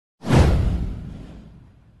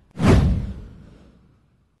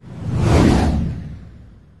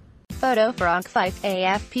Photo FRANCK FIFE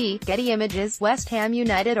AFP, Getty Images. West Ham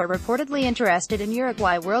United are reportedly interested in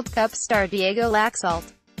Uruguay World Cup star Diego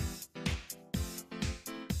Laxalt.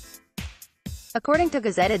 According to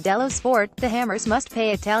Gazzetta dello Sport, the Hammers must pay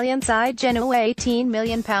Italian side Genoa £18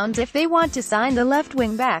 million if they want to sign the left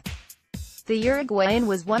wing-back. The Uruguayan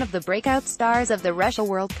was one of the breakout stars of the Russia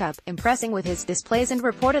World Cup, impressing with his displays and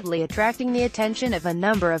reportedly attracting the attention of a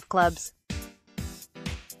number of clubs.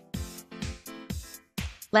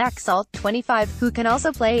 Laxalt, 25, who can also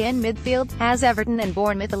play in midfield, has Everton and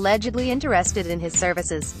Bournemouth allegedly interested in his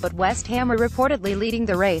services, but West Ham are reportedly leading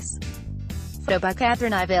the race. Photo by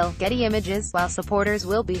Catherine Iville, Getty Images. While supporters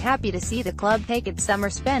will be happy to see the club take its summer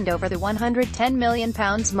spend over the £110 million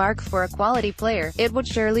mark for a quality player, it would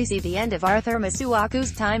surely see the end of Arthur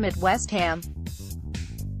Masuaku's time at West Ham.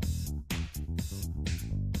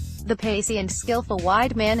 The pacey and skillful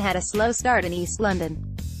wide man had a slow start in East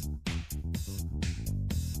London,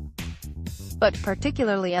 but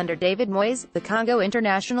particularly under David Moyes, the Congo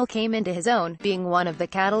international came into his own, being one of the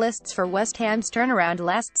catalysts for West Ham's turnaround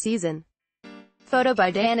last season. Photo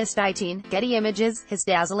by Diana Stighten, Getty Images. His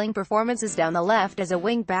dazzling performances down the left as a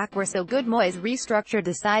wing-back were so good Moyes restructured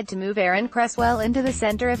the side to move Aaron Cresswell into the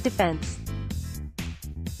centre of defence.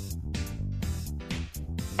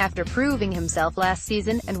 After proving himself last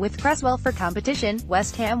season, and with Cresswell for competition,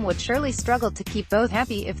 West Ham would surely struggle to keep both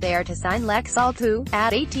happy if they are to sign Laxalt, who,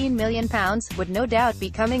 at £18 million, would no doubt be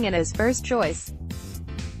coming in as first choice.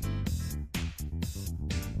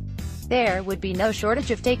 There would be no shortage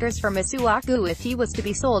of takers for Masuaku if he was to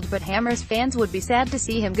be sold, but Hammers fans would be sad to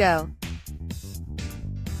see him go.